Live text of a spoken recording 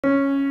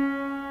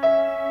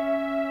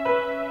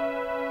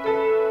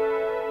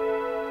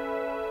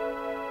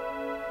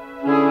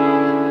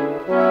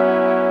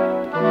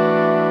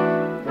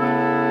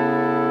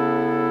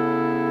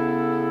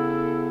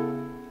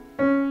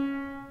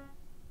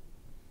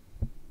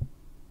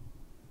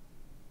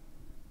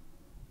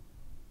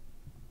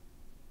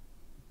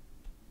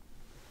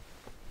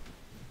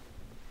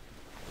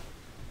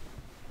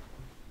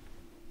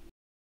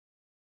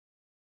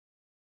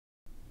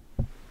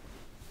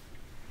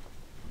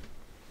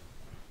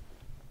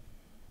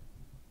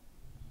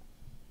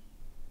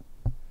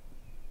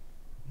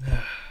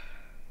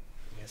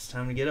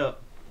time to get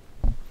up.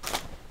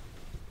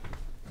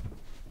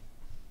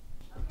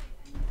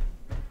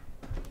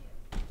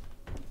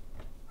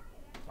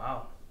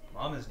 Wow,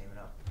 Mom isn't even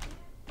up.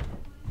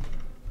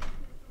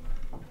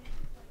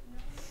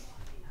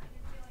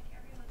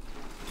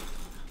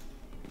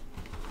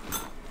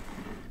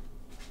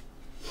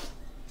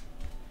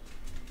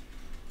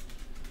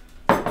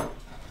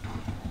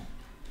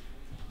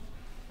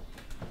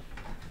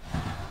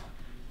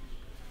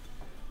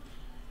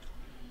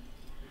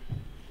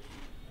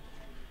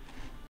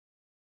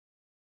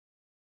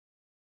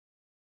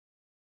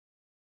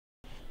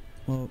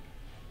 Well,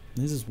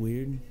 this is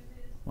weird.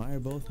 Why are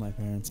both my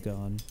parents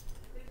gone?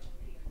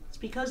 It's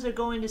because they're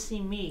going to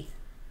see me.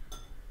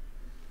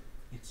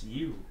 It's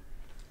you.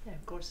 Yeah,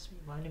 of course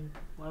it's me.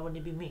 Why wouldn't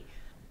it be me?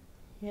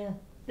 Yeah,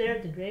 they're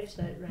at the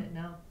gravesite right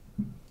now.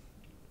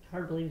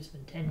 Hard to believe it's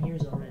been 10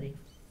 years already.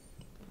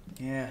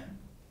 Yeah.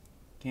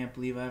 Can't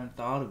believe I haven't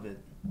thought of it.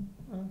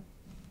 Well,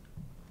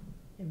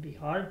 it'd be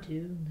hard to.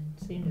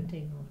 They seem to have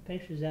taken all the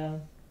pictures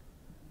out.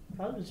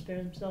 Probably to spare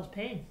themselves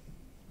pain.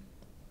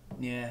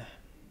 Yeah.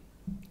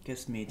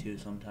 Gets me too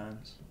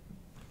sometimes.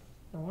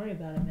 Don't worry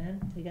about it,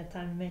 man. We got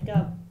time to make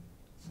up.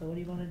 So what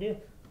do you want to do?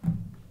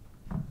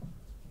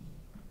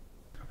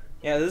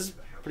 Yeah, this is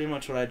pretty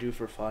much what I do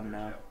for fun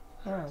now.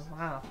 Oh,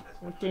 wow.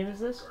 What game is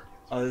this?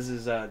 Oh, this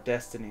is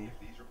Destiny.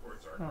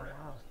 Oh,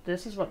 wow.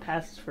 This is what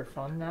passes for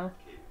fun now?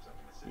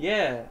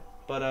 Yeah,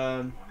 but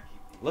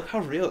look how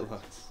real it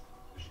looks.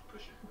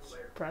 It's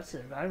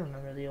impressive. I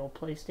remember the old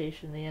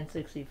PlayStation, the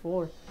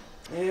N64.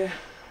 Yeah,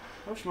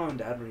 I wish Mom and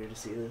Dad were here to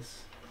see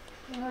this.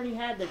 They already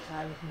had their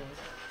time with me.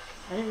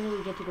 I didn't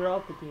really get to grow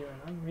up with you,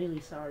 and I'm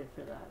really sorry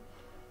for that.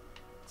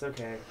 It's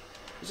okay.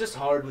 It's just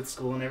hard with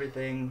school and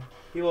everything.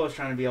 People always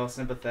trying to be all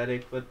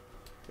sympathetic, but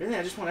really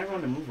I just want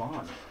everyone to move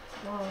on.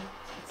 Well,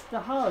 it's the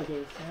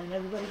holidays, man.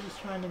 Everybody's just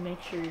trying to make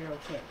sure you're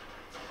okay.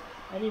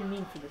 I didn't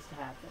mean for this to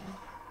happen.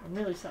 I'm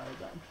really sorry,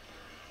 bud.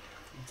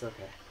 It's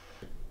okay.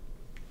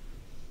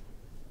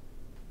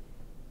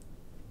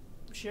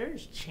 I'm sure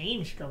it's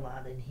changed a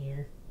lot in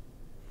here.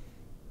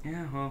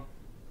 Yeah, well,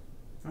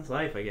 that's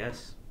life, I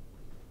guess.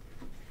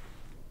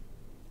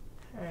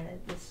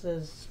 Alright, this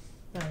is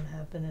bound to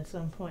happen at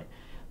some point,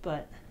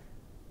 but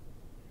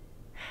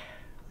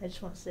I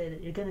just want to say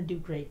that you're going to do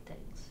great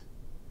things.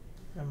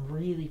 And I'm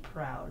really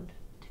proud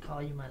to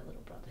call you my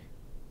little brother.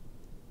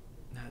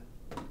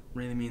 That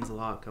really means a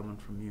lot coming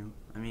from you.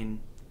 I mean,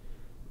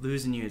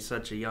 losing you at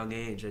such a young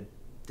age, I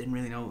didn't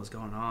really know what was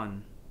going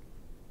on.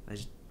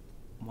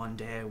 One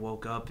day I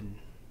woke up and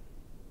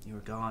you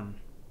were gone.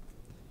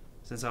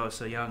 Since I was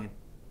so young, it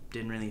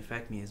didn't really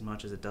affect me as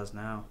much as it does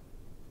now.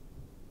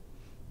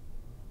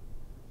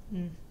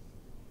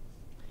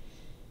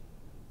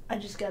 I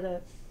just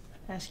gotta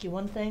ask you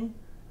one thing,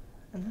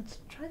 and that's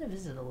try to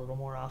visit a little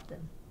more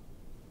often.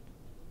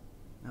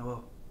 I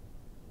will.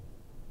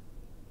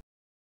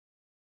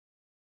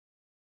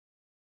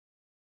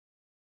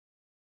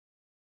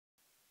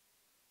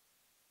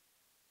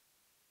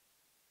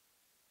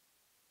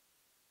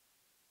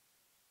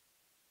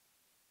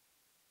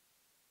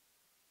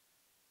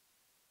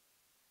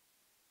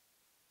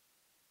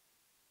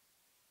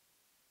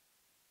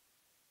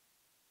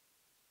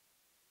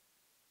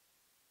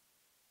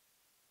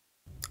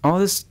 All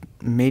this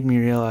made me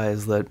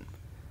realize that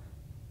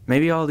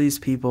maybe all these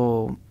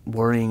people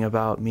worrying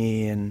about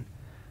me and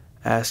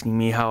asking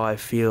me how I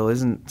feel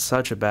isn't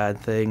such a bad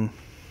thing.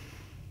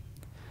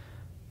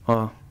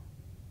 Well,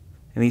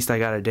 at least I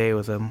got a day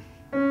with them.